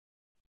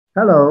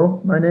Hello,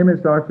 my name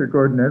is Dr.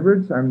 Gordon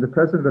Edwards. I'm the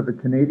president of the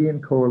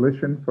Canadian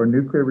Coalition for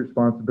Nuclear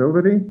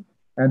Responsibility,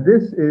 and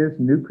this is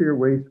Nuclear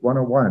Waste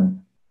 101,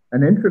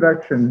 an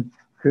introduction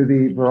to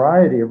the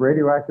variety of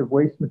radioactive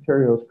waste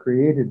materials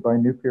created by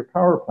nuclear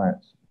power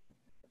plants.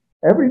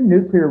 Every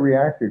nuclear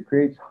reactor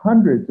creates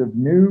hundreds of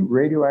new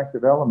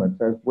radioactive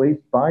elements as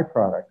waste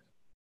byproducts.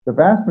 The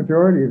vast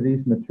majority of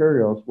these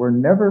materials were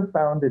never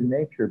found in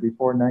nature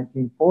before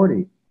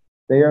 1940.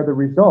 They are the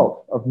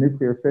result of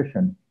nuclear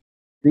fission.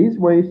 These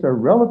wastes are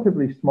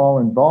relatively small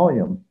in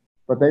volume,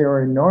 but they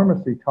are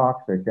enormously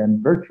toxic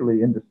and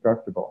virtually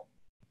indestructible.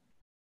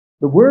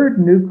 The word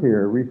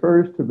nuclear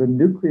refers to the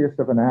nucleus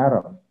of an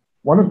atom,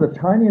 one of the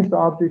tiniest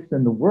objects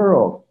in the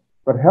world,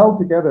 but held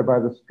together by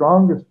the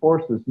strongest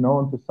forces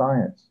known to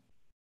science.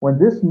 When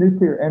this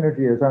nuclear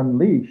energy is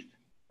unleashed,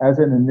 as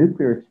in a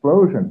nuclear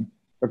explosion,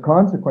 the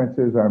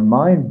consequences are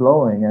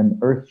mind-blowing and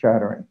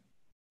earth-shattering.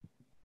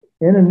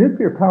 In a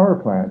nuclear power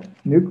plant,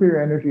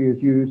 nuclear energy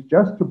is used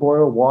just to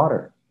boil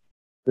water.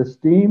 The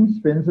steam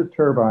spins a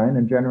turbine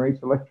and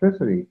generates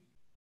electricity.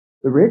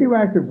 The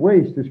radioactive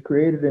waste is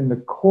created in the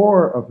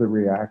core of the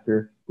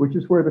reactor, which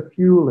is where the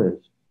fuel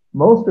is.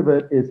 Most of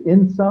it is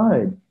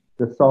inside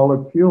the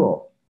solid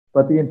fuel,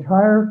 but the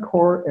entire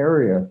core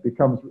area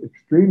becomes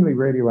extremely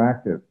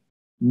radioactive.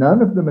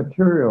 None of the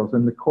materials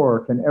in the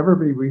core can ever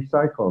be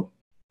recycled,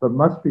 but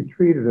must be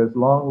treated as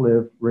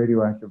long-lived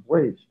radioactive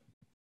waste.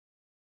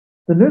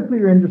 The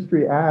nuclear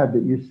industry ad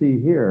that you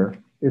see here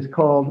is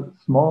called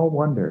Small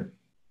Wonder.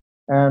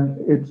 And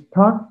it's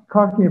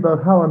talking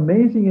about how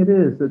amazing it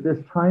is that this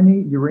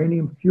tiny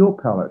uranium fuel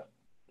pellet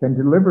can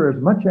deliver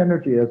as much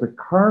energy as a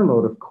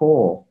carload of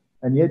coal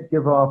and yet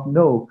give off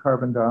no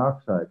carbon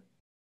dioxide.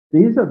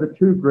 These are the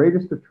two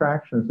greatest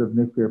attractions of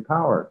nuclear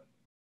power: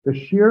 the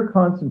sheer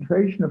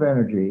concentration of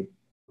energy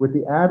with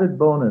the added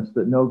bonus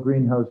that no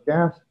greenhouse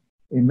gas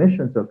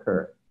emissions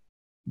occur.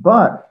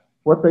 But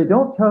what they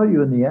don't tell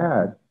you in the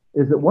ad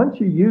is that once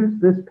you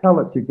use this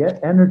pellet to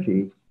get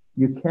energy,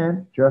 you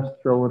can't just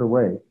throw it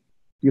away.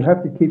 You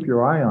have to keep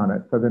your eye on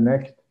it for the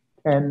next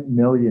 10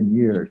 million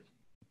years.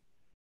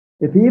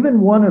 If even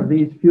one of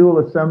these fuel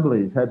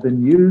assemblies had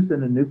been used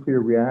in a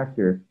nuclear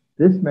reactor,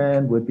 this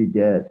man would be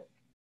dead.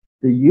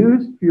 The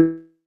used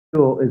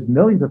fuel is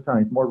millions of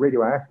times more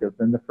radioactive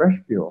than the fresh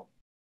fuel.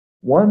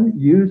 One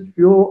used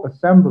fuel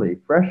assembly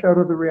fresh out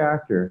of the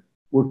reactor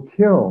will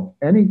kill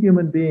any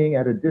human being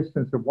at a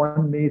distance of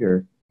 1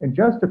 meter in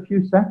just a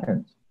few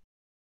seconds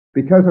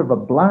because of a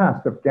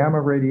blast of gamma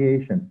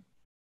radiation.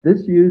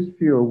 This used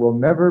fuel will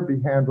never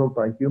be handled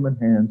by human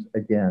hands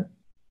again.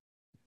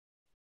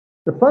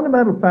 The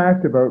fundamental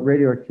fact about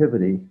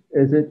radioactivity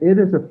is that it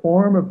is a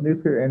form of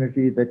nuclear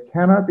energy that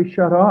cannot be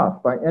shut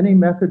off by any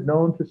method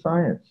known to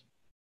science.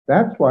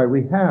 That's why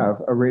we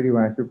have a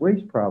radioactive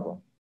waste problem.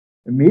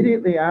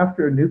 Immediately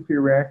after a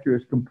nuclear reactor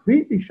is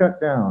completely shut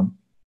down,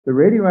 the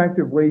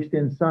radioactive waste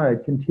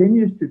inside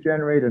continues to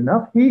generate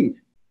enough heat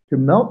to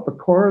melt the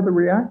core of the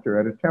reactor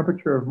at a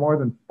temperature of more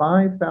than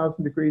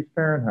 5,000 degrees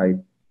Fahrenheit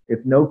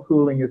if no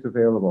cooling is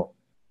available.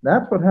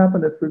 That's what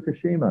happened at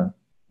Fukushima.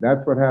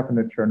 That's what happened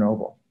at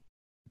Chernobyl.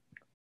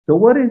 So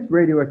what is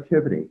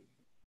radioactivity?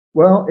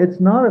 Well,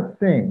 it's not a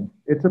thing.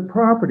 It's a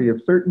property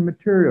of certain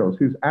materials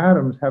whose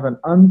atoms have an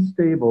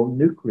unstable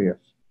nucleus.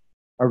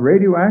 A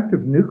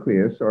radioactive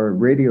nucleus, or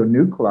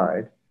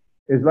radionuclide,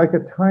 is like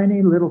a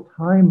tiny little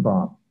time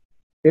bomb.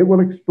 It will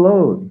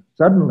explode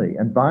suddenly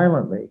and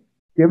violently,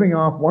 giving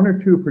off one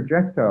or two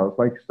projectiles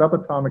like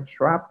subatomic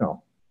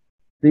shrapnel.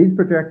 These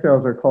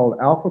projectiles are called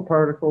alpha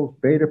particles,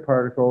 beta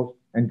particles,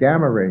 and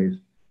gamma rays,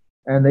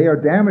 and they are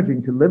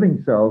damaging to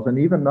living cells and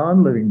even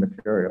non-living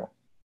material.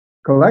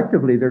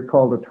 Collectively, they're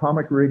called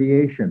atomic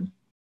radiation.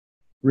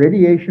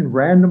 Radiation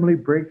randomly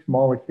breaks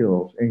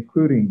molecules,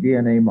 including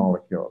DNA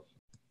molecules.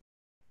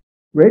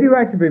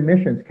 Radioactive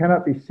emissions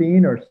cannot be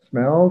seen or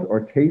smelled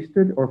or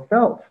tasted or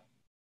felt.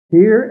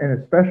 Here, in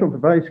a special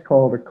device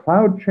called a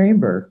cloud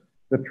chamber,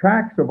 the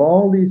tracks of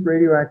all these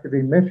radioactive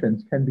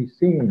emissions can be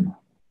seen.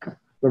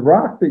 The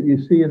rock that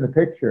you see in the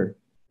picture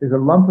is a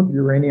lump of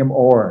uranium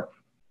ore.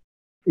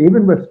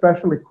 Even with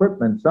special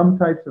equipment, some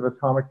types of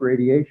atomic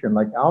radiation,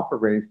 like alpha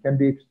rays, can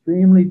be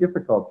extremely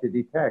difficult to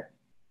detect.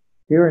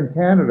 Here in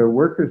Canada,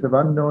 workers have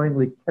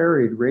unknowingly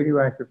carried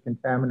radioactive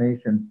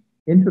contamination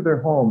into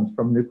their homes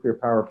from nuclear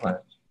power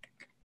plants.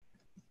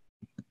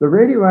 The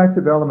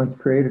radioactive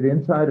elements created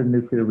inside a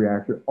nuclear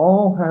reactor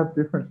all have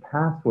different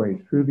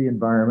pathways through the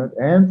environment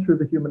and through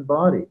the human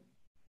body.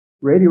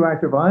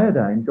 Radioactive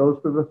iodine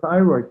goes to the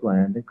thyroid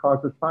gland and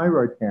causes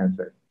thyroid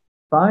cancer.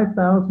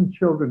 5,000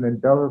 children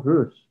in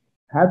Belarus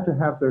had to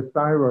have their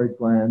thyroid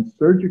glands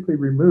surgically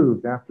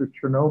removed after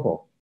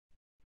Chernobyl.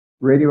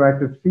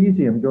 Radioactive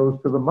cesium goes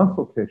to the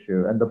muscle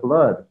tissue and the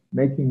blood,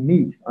 making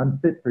meat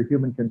unfit for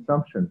human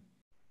consumption.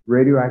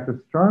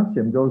 Radioactive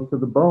strontium goes to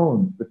the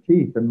bones, the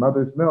teeth, and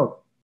mother's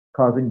milk,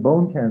 causing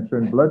bone cancer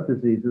and blood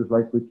diseases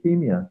like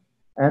leukemia.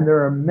 And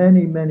there are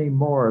many, many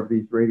more of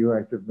these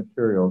radioactive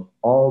materials,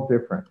 all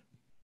different.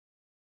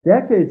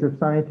 Decades of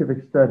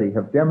scientific study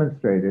have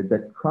demonstrated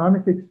that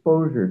chronic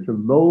exposure to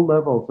low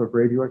levels of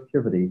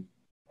radioactivity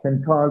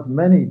can cause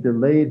many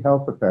delayed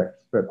health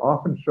effects that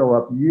often show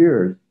up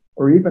years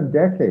or even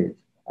decades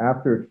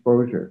after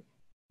exposure,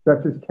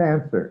 such as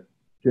cancer,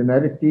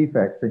 genetic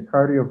defects, and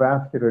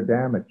cardiovascular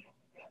damage.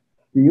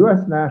 The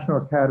U.S. National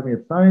Academy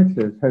of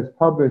Sciences has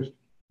published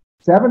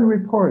 7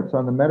 reports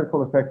on the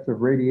medical effects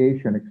of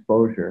radiation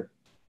exposure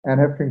and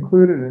have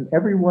concluded in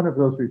every one of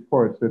those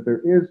reports that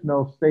there is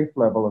no safe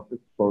level of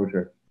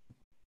exposure.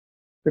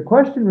 The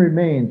question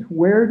remains,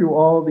 where do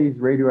all these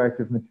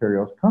radioactive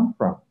materials come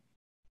from?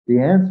 The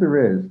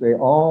answer is they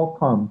all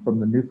come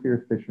from the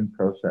nuclear fission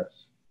process.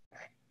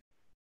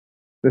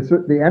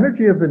 The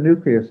energy of the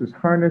nucleus is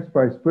harnessed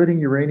by splitting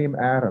uranium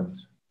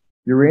atoms.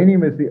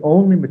 Uranium is the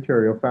only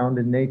material found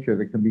in nature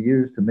that can be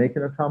used to make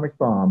an atomic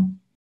bomb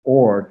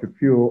or to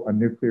fuel a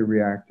nuclear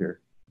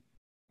reactor.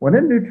 When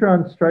a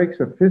neutron strikes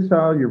a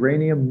fissile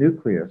uranium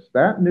nucleus,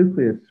 that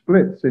nucleus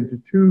splits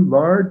into 2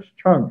 large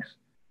chunks,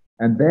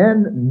 and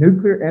then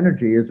nuclear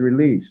energy is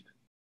released.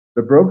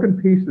 The broken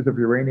pieces of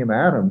uranium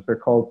atoms are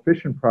called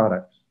fission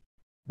products.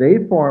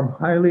 They form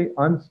highly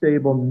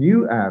unstable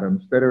new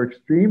atoms that are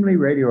extremely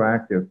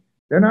radioactive.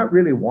 They're not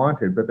really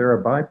wanted, but they're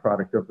a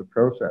byproduct of the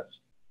process.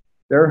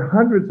 There are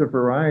hundreds of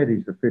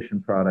varieties of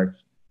fission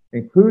products,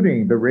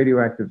 including the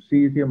radioactive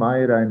cesium,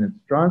 iodine, and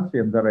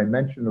strontium that I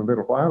mentioned a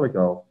little while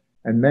ago,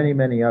 and many,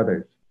 many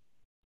others.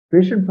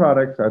 Fission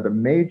products are the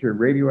major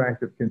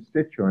radioactive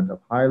constituent of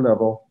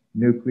high-level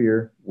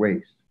nuclear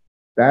waste.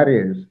 That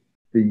is,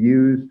 the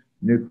used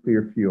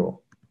nuclear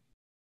fuel.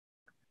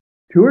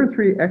 2 or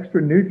 3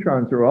 extra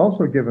neutrons are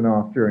also given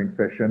off during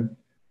fission.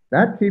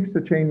 That keeps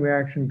the chain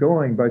reaction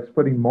going by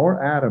splitting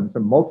more atoms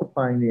and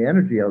multiplying the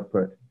energy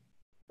output.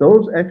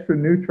 Those extra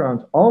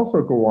neutrons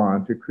also go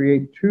on to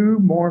create 2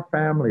 more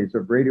families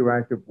of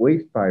radioactive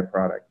waste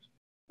byproducts,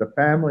 the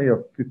family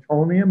of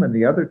plutonium and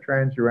the other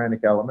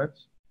transuranic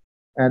elements,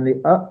 and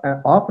the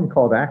often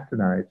called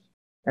actinides,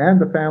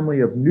 and the family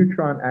of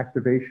neutron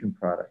activation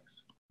products.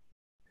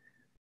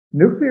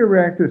 Nuclear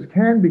reactors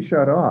can be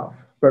shut off,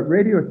 but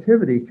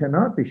radioactivity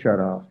cannot be shut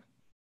off.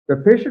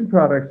 The fission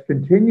products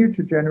continue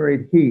to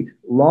generate heat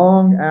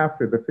long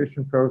after the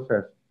fission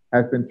process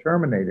has been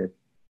terminated.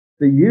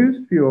 The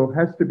used fuel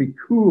has to be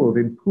cooled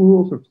in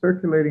pools of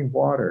circulating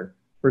water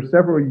for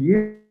several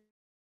years,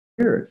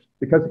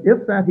 because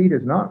if that heat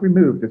is not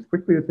removed as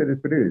quickly as it is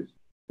produced,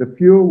 the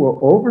fuel will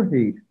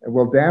overheat and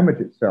will damage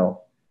itself.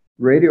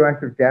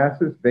 Radioactive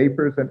gases,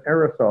 vapors, and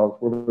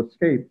aerosols will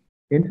escape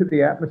into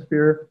the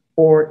atmosphere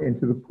or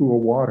into the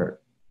pool water.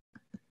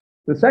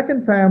 The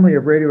second family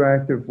of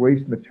radioactive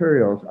waste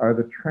materials are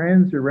the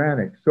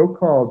transuranic,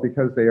 so-called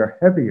because they are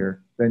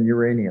heavier than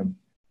uranium.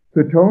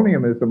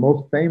 Plutonium is the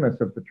most famous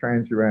of the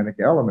transuranic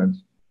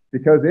elements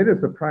because it is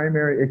the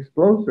primary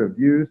explosive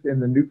used in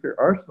the nuclear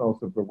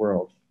arsenals of the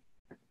world.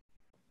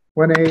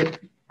 When a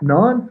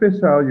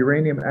non-fissile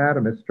uranium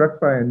atom is struck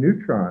by a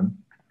neutron,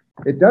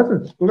 it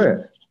doesn't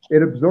split.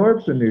 It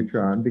absorbs the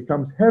neutron,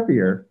 becomes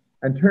heavier,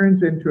 and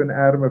turns into an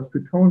atom of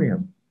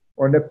plutonium,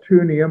 or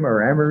neptunium,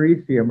 or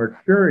americium, or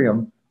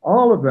curium,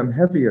 all of them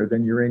heavier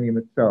than uranium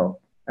itself,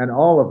 and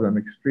all of them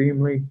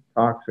extremely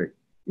toxic,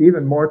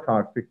 even more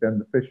toxic than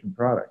the fission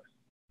products.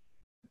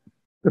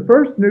 The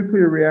first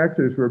nuclear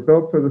reactors were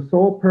built for the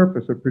sole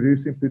purpose of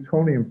producing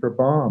plutonium for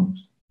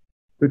bombs.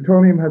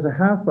 Plutonium has a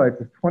half-life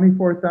of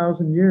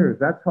 24,000 years.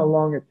 That's how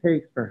long it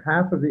takes for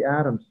half of the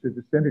atoms to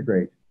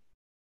disintegrate.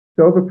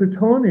 So the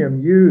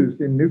plutonium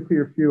used in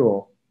nuclear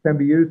fuel can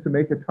be used to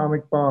make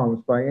atomic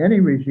bombs by any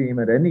regime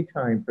at any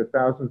time for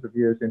thousands of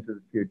years into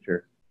the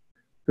future.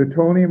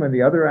 Plutonium and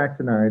the other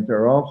actinides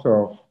are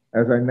also,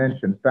 as I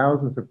mentioned,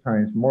 thousands of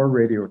times more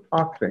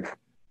radiotoxic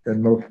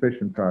than most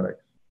fission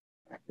products.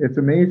 It's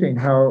amazing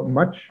how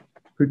much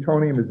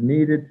plutonium is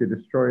needed to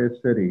destroy a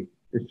city.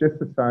 It's just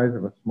the size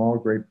of a small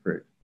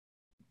grapefruit.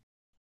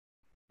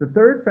 The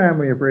third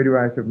family of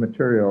radioactive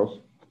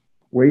materials,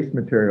 waste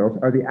materials,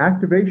 are the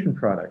activation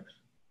products.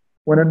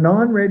 When a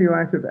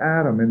non-radioactive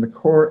atom in the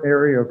core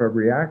area of a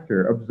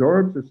reactor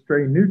absorbs a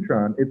stray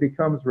neutron, it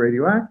becomes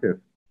radioactive.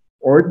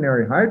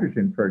 Ordinary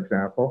hydrogen, for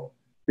example,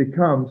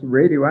 becomes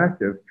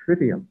radioactive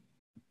tritium.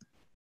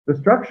 The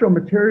structural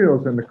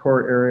materials in the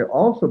core area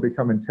also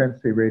become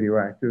intensely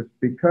radioactive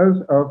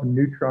because of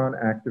neutron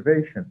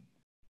activation.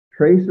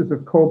 Traces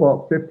of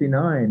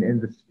Cobalt-59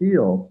 in the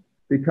steel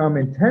become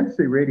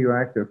intensely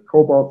radioactive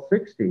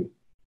Cobalt-60,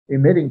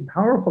 emitting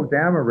powerful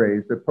gamma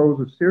rays that pose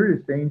a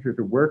serious danger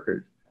to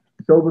workers.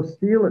 So the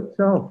steel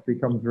itself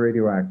becomes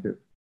radioactive.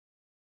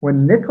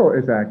 When nickel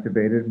is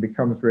activated and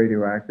becomes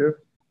radioactive,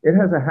 it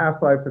has a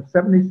half-life of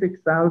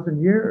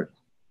 76,000 years.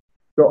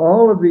 So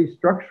all of these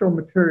structural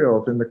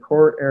materials in the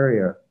core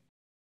area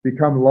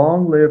become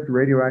long-lived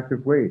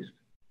radioactive waste.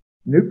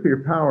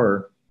 Nuclear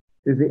power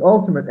is the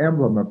ultimate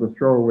emblem of the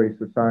throwaway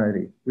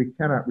society. We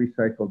cannot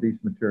recycle these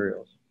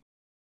materials.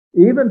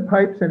 Even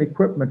pipes and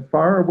equipment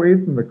far away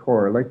from the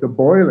core, like the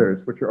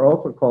boilers, which are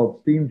also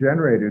called steam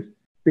generators,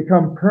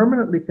 become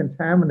permanently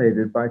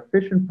contaminated by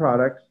fission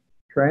products,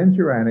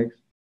 transuranics,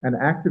 and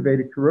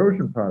activated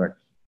corrosion products.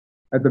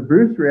 At the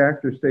Bruce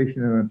Reactor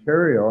Station in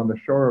Ontario on the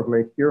shore of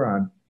Lake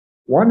Huron,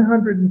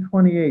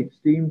 128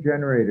 steam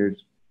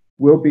generators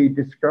will be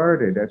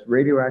discarded as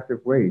radioactive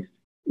waste,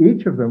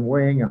 each of them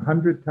weighing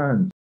 100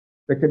 tons.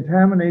 The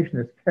contamination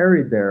is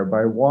carried there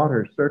by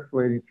water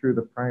circulating through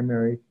the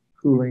primary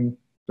cooling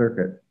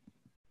circuit.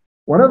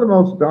 One of the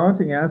most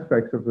daunting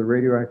aspects of the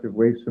radioactive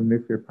waste from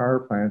nuclear power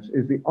plants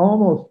is the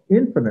almost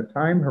infinite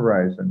time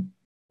horizon.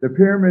 The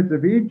pyramids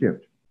of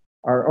Egypt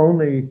are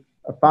only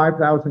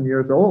 5,000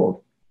 years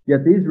old,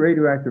 yet these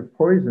radioactive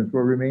poisons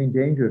will remain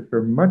dangerous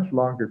for much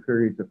longer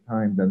periods of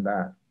time than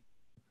that.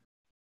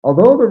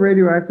 Although the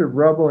radioactive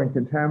rubble and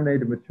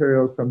contaminated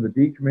materials from the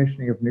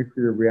decommissioning of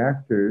nuclear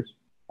reactors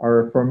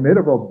are a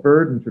formidable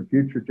burden to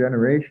future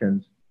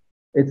generations,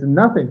 it's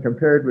nothing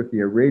compared with the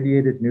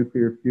irradiated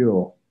nuclear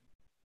fuel.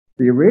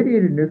 The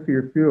irradiated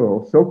nuclear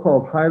fuel,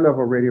 so-called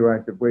high-level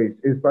radioactive waste,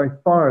 is by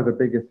far the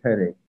biggest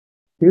headache.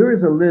 Here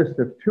is a list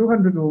of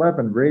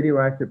 211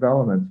 radioactive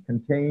elements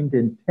contained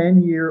in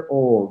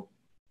 10-year-old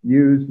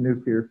used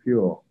nuclear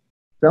fuel.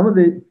 Some of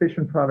the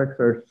fission products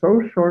are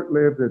so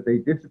short-lived that they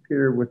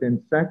disappear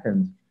within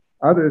seconds.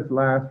 Others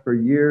last for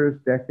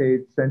years,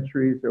 decades,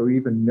 centuries, or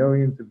even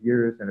millions of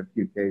years in a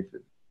few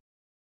cases.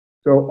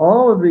 So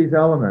all of these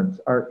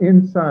elements are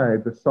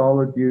inside the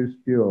solid used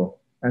fuel,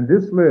 and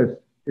this list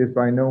is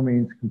by no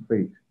means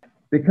complete.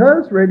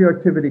 Because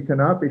radioactivity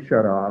cannot be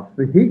shut off,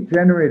 the heat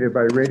generated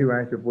by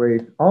radioactive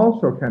waste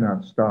also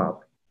cannot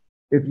stop.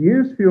 If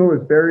used fuel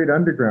is buried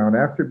underground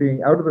after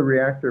being out of the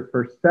reactor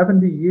for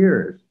 70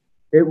 years,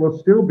 it will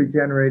still be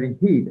generating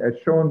heat, as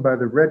shown by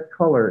the red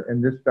color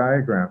in this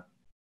diagram.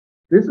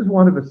 This is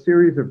one of a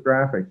series of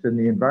graphics in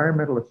the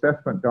environmental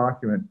assessment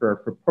document for a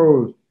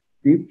proposed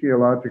deep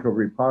geological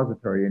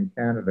repository in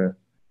Canada.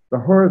 The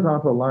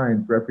horizontal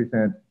lines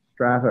represent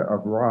strata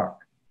of rock.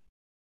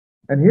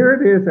 And here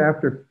it is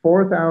after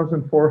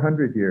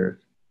 4,400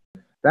 years.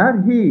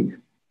 That heat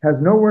has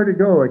nowhere to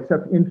go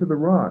except into the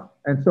rock.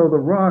 And so the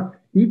rock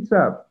heats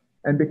up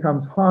and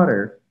becomes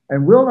hotter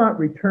and will not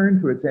return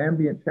to its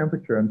ambient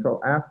temperature until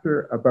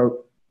after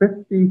about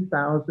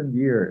 50,000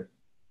 years.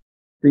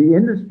 The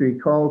industry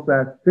calls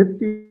that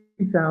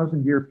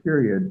 50,000 year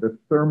period the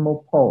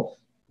thermal pulse.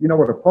 You know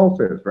what a pulse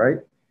is, right?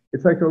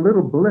 It's like a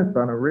little blip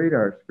on a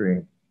radar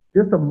screen,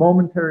 just a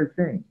momentary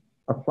thing,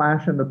 a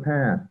flash in the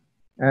pan.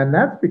 And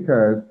that's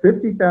because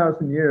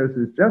 50,000 years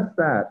is just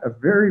that, a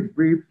very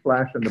brief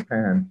flash in the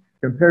pan,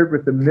 compared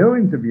with the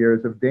millions of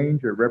years of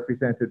danger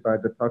represented by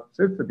the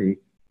toxicity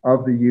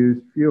of the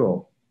used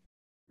fuel.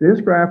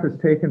 This graph is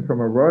taken from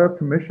a Royal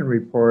Commission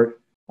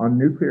report on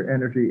nuclear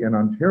energy in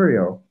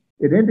Ontario.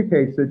 It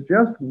indicates that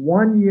just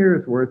 1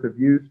 year's worth of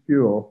used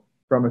fuel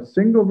from a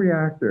single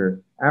reactor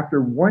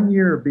after 1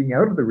 year of being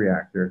out of the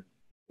reactor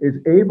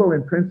is able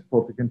in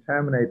principle to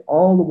contaminate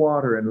all the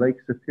water in Lake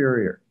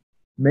Superior,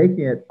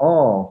 making it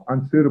all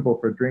unsuitable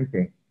for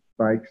drinking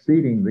by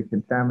exceeding the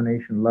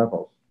contamination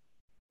levels.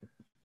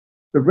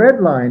 The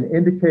red line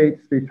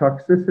indicates the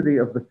toxicity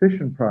of the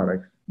fission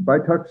products. By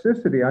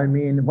toxicity, I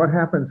mean what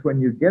happens when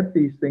you get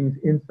these things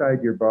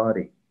inside your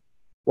body.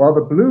 While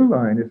the blue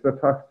line is the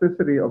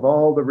toxicity of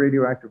all the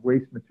radioactive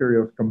waste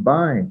materials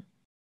combined.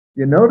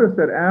 You notice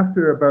that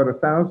after about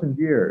 1,000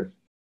 years,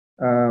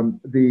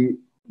 the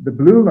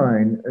blue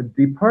line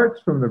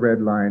departs from the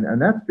red line,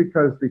 and that's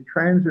because the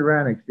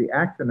transuranics, the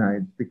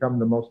actinides, become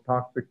the most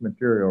toxic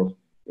materials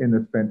in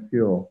the spent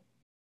fuel.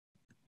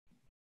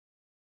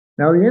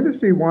 Now, the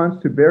industry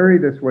wants to bury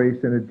this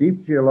waste in a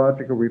deep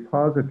geological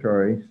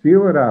repository,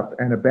 seal it up,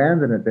 and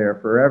abandon it there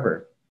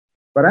forever.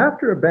 But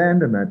after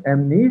abandonment,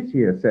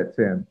 amnesia sets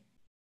in.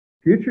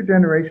 Future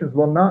generations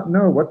will not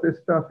know what this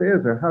stuff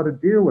is or how to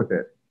deal with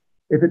it.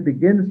 If it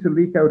begins to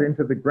leak out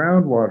into the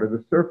groundwater,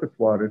 the surface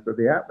waters, or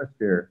the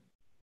atmosphere,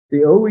 the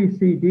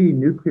OECD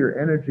Nuclear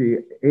Energy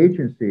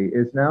Agency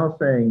is now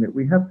saying that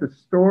we have to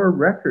store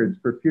records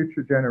for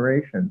future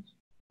generations.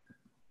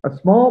 A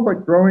small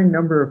but growing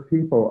number of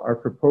people are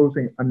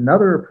proposing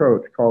another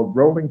approach called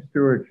rolling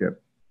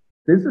stewardship.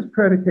 This is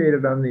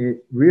predicated on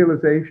the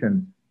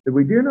realization that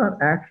we do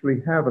not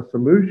actually have a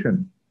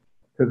solution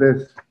to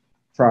this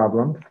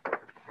problem,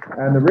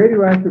 and the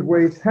radioactive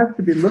waste has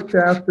to be looked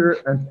after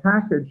and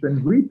packaged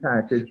and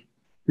repackaged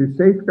to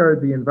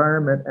safeguard the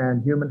environment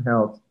and human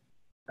health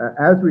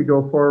as we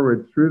go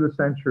forward through the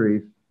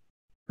centuries.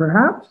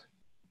 Perhaps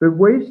the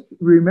waste,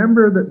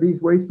 remember that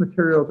these waste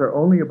materials are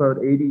only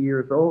about 80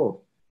 years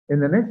old. In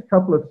the next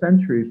couple of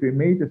centuries, we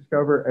may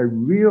discover a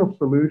real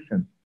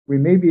solution. We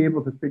may be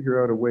able to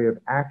figure out a way of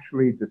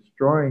actually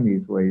destroying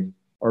these wastes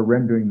or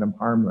rendering them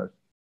harmless.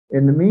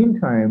 In the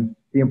meantime,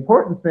 the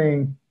important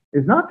thing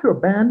is not to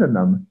abandon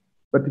them,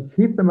 but to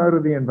keep them out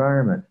of the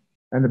environment.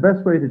 And the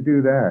best way to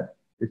do that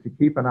is to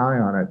keep an eye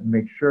on it and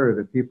make sure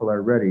that people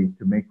are ready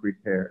to make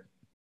repairs.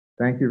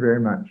 Thank you very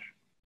much.